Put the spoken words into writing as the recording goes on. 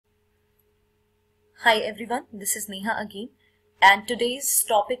Hi everyone, this is Neha again, and today's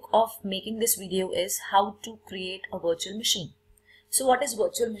topic of making this video is how to create a virtual machine. So what is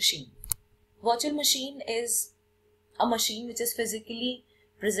virtual machine? Virtual machine is a machine which is physically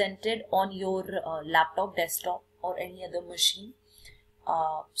presented on your laptop, desktop or any other machine,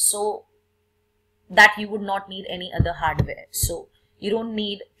 so that you would not need any other hardware. So you don't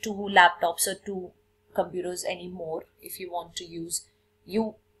need two laptops or two computers anymore. If you want to use,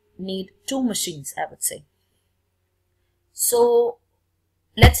 you need two machines, I would say. So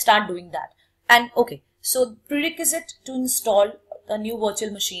let's start doing that. And okay, so prerequisite to install a new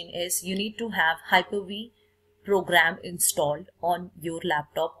virtual machine is you need to have Hyper-V program installed on your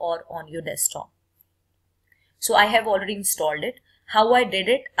laptop or on your desktop. So I have already installed it. How I did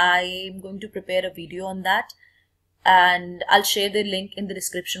it, I am going to prepare a video on that, and I'll share the link in the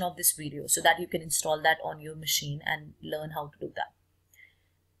description of this video so that you can install that on your machine and learn how to do that.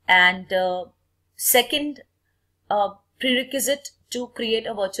 And second prerequisite to create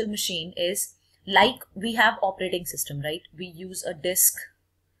a virtual machine is, like we have operating system, right? We use a disk,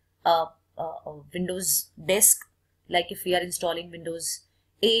 a Windows disk, like if we are installing Windows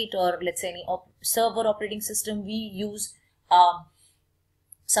 8 or let's say any server operating system, we use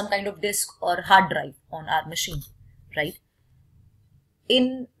some kind of disk or hard drive on our machine, right?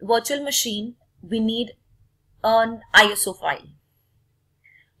 In virtual machine, we need an ISO file.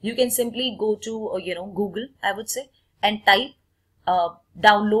 You can simply go to Google, I would say, and type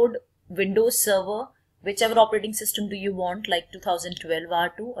download Windows Server, whichever operating system do you want, like 2012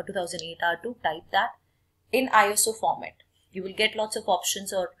 R2 or 2008 R2, type that in ISO format. You will get lots of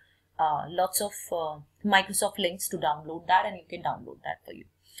options or lots of Microsoft links to download that, and you can download that for you.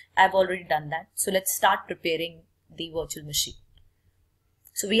 I've already done that. So let's start preparing the virtual machine.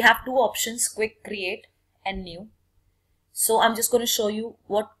 So we have two options, quick create and new. So I'm just going to show you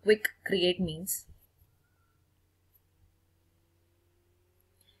what quick create means.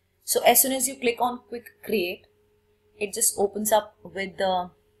 So as soon as you click on quick create, it just opens up with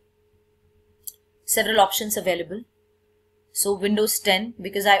several options available. So Windows 10,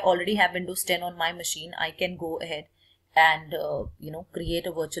 because I already have Windows 10 on my machine, I can go ahead and create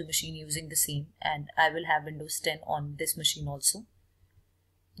a virtual machine using the same, and I will have Windows 10 on this machine also.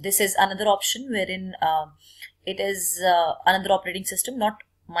 This is another option wherein it is another operating system, not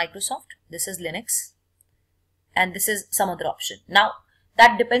Microsoft. This is Linux, and this is some other option. Now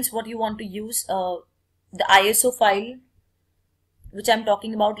that depends what you want to use. The ISO file which I'm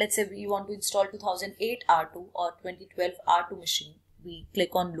talking about, let's say we want to install 2008 R2 or 2012 R2 machine. We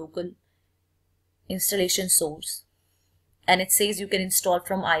click on local installation source, and it says you can install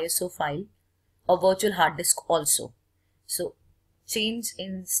from ISO file or virtual hard disk also. So change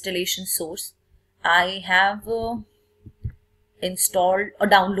installation source. I have installed or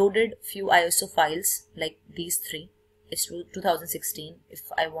downloaded few ISO files like these three. It's 2016. If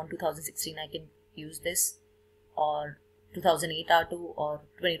I want 2016, I can use this, or 2008 R2 or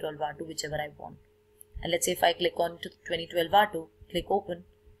 2012 R2, whichever I want. And let's say if I click on to 2012 R2, click open,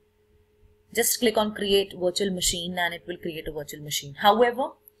 just click on create virtual machine and it will create a virtual machine. However,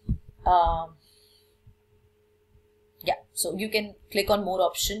 yeah, so you can click on more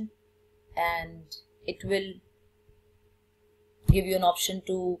option and it will give you an option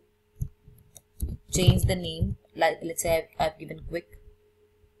to change the name. Like let's say I've given quick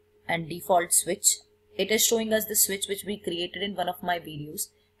and default switch. It is showing us the switch which we created in one of my videos,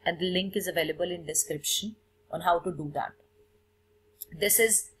 and the link is available in description on how to do that. This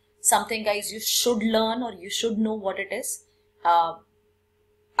is something, guys, you should learn or you should know what it is.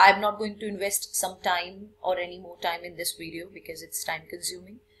 I'm not going to invest some time or any more time in this video because it's time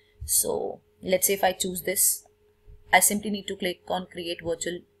consuming. So let's say if I choose this, I simply need to click on create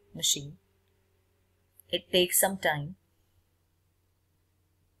virtual machine. It takes some time.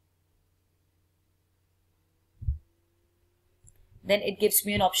 Then it gives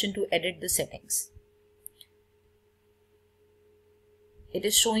me an option to edit the settings. It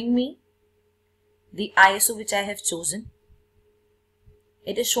is showing me the ISO which I have chosen.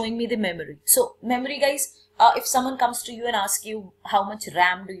 It is showing me the memory. So memory, guys, if someone comes to you and asks you how much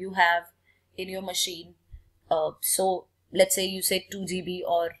RAM do you have in your machine, so let's say you say 2 GB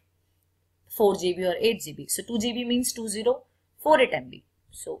or 4 GB or 8 GB. So 2 GB means 2048 MB.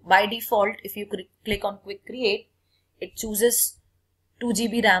 So by default, if you click on quick create, it chooses 2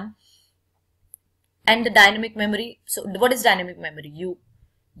 GB RAM and the dynamic memory. So what is dynamic memory? You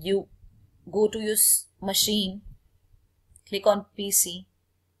go to your machine, click on PC,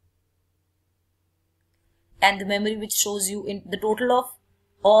 and the memory which shows you in the total of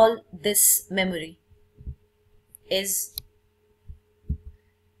all this memory is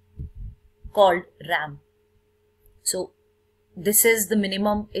called RAM. So this is the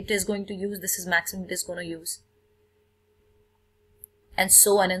minimum it is going to use, this is maximum it is going to use, and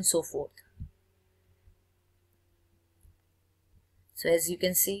so on and so forth. So as you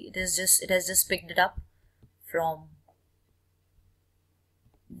can see, it has just picked it up from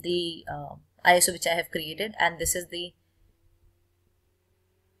the ISO which I have created, and this is the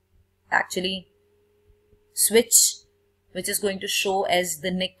actually switch which is going to show as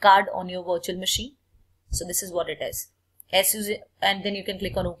the NIC card on your virtual machine. So this is what it is. And then you can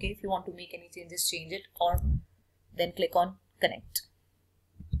click on OK if you want to make any changes, change it, or then click on connect.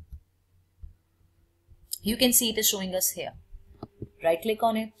 You can see it is showing us here. Right click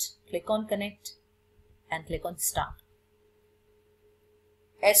on it, click on connect, and click on start.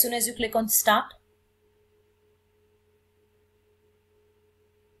 As soon as you click on start,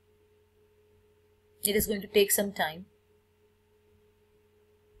 it is going to take some time.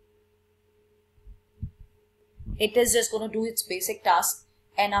 It is just going to do its basic task,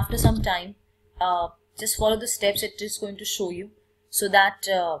 and after some time, just follow the steps it is going to show you, so that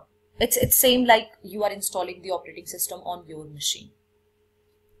it's same like you are installing the operating system on your machine.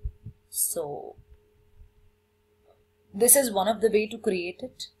 So this is one of the way to create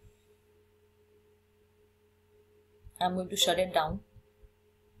it. I'm going to shut it down.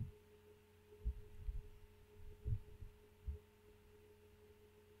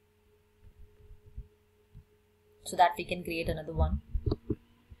 So that we can create another one.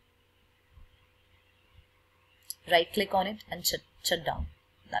 Right click on it and shut down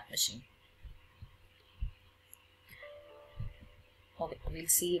that machine. Okay, we'll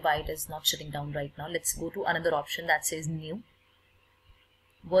see why it is not shutting down right now. Let's go to another option that says new,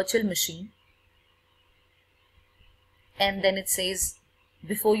 virtual machine, and then it says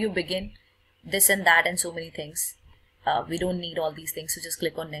before you begin this and that and so many things. We don't need all these things, so just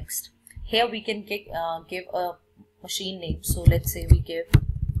click on next. Here we can give a machine name. So let's say we give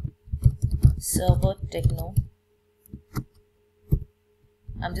ServerTechno.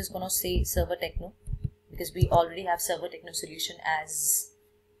 I'm just gonna say ServerTechno because we already have ServerTechnoSolution as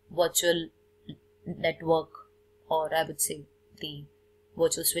virtual network, or I would say the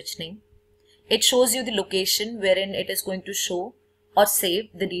virtual switch name. It shows you the location wherein it is going to show or save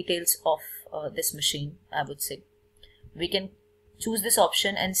the details of this machine. I would say we can choose this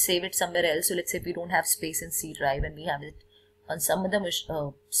option and save it somewhere else. So let's say if we don't have space in C drive and we have it on some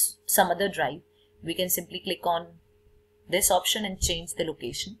other drive, we can simply click on this option and change the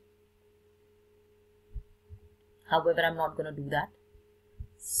location. However, I'm not going to do that.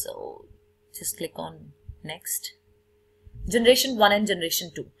 So just click on next. Generation 1 and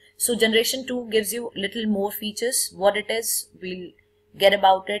generation 2. So generation 2 gives you little more features. What it is, we'll get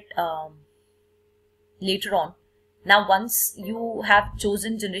about it later on. Now once you have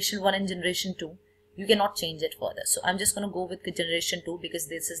chosen generation 1 and generation 2, you cannot change it further. So I'm just going to go with the generation 2 because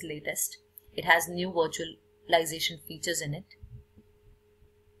this is latest. It has new virtualization features in it.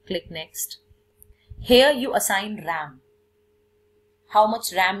 Click next. Here you assign RAM. How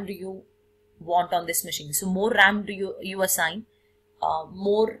much RAM do you want on this machine? So more RAM do you assign,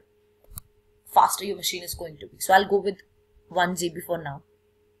 more faster your machine is going to be. So I'll go with 1 GB for now.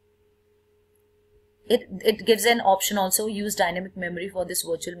 It gives an option also, use dynamic memory for this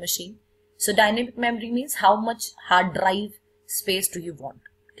virtual machine. So dynamic memory means how much hard drive space do you want.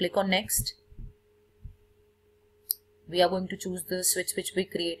 Click on next. We are going to choose the switch which we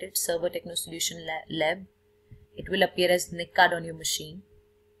created, ServerTechnoSolution Lab. It will appear as NIC card on your machine.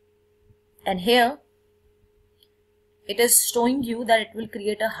 And here it is showing you that it will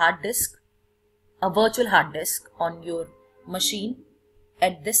create a hard disk, a virtual hard disk on your machine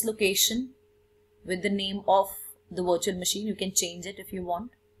at this location with the name of the virtual machine. You can change it if you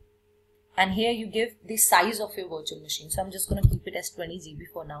want. And here you give the size of your virtual machine. So I'm just going to keep it as 20 GB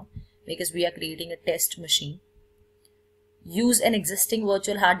for now because we are creating a test machine. Use an existing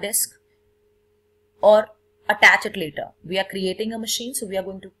virtual hard disk or attach it later. We are creating a machine, so we are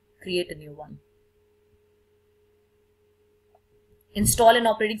going to create a new one. Install an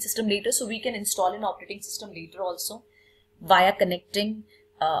operating system later. So we can install an operating system later also via connecting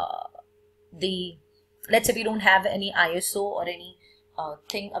let's say we don't have any ISO or any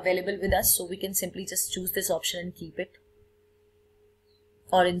thing available with us, so we can simply just choose this option and keep it,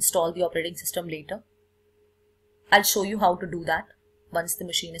 or install the operating system later. I'll show you how to do that once the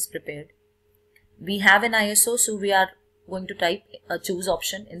machine is prepared. We have an ISO, so we are going to type a choose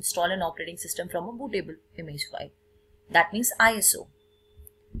option, install an operating system from a bootable image file. That means ISO.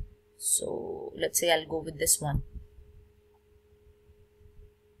 So let's say I'll go with this one.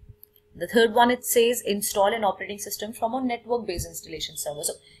 The third one, it says install an operating system from a network-based installation server.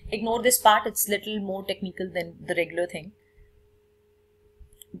 So ignore this part, it's little more technical than the regular thing.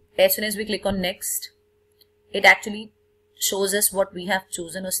 As soon as we click on next, it actually shows us what we have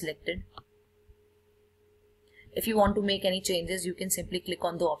chosen or selected. If you want to make any changes, you can simply click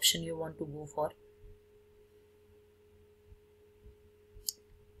on the option you want to go for.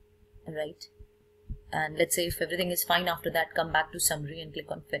 Right. And let's say if everything is fine, after that come back to summary and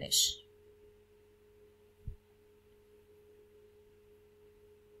click on finish.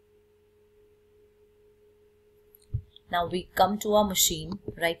 Now we come to our machine,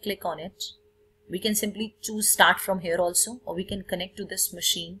 right click on it. We can simply choose start from here also, or we can connect to this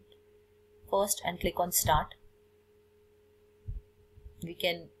machine first and click on start. We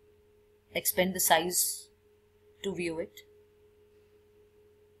can expand the size to view it.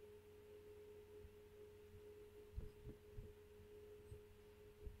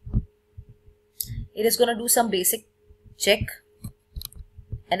 It is going to do some basic check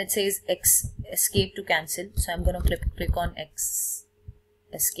and it says escape to cancel. So I'm going to click on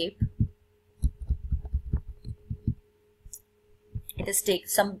escape. It is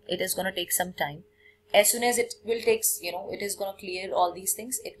going to take some time. As soon as it will take, it is going to clear all these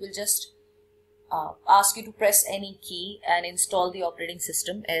things. It will just ask you to press any key and install the operating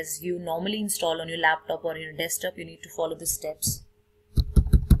system as you normally install on your laptop or your desktop. You need to follow the steps.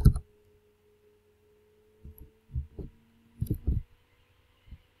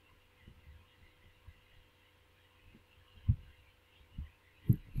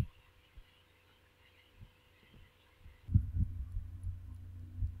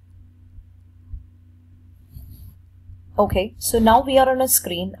 Okay, so now we are on a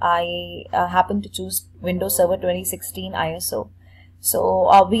screen. I happen to choose Windows Server 2016 ISO.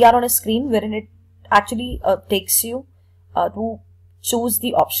 So we are on a screen wherein it actually takes you to choose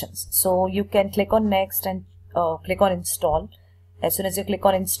the options. So you can click on next and click on install. As soon as you click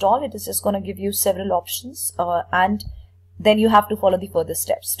on install, it is just going to give you several options and then you have to follow the further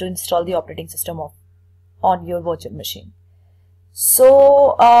steps to install the operating system on your virtual machine.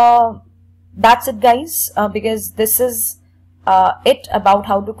 So that's it guys, because this is it about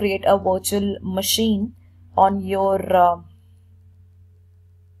how to create a virtual machine on your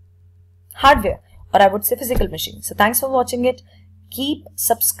hardware, or I would say physical machine. So thanks for watching it. Keep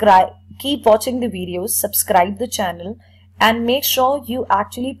watching the videos, subscribe the channel, and make sure you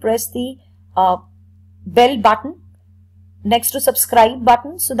actually press the bell button next to subscribe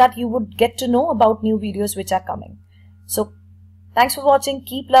button so that you would get to know about new videos which are coming. So thanks for watching,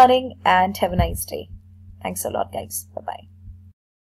 keep learning, and have a nice day. Thanks a lot guys. Bye-bye.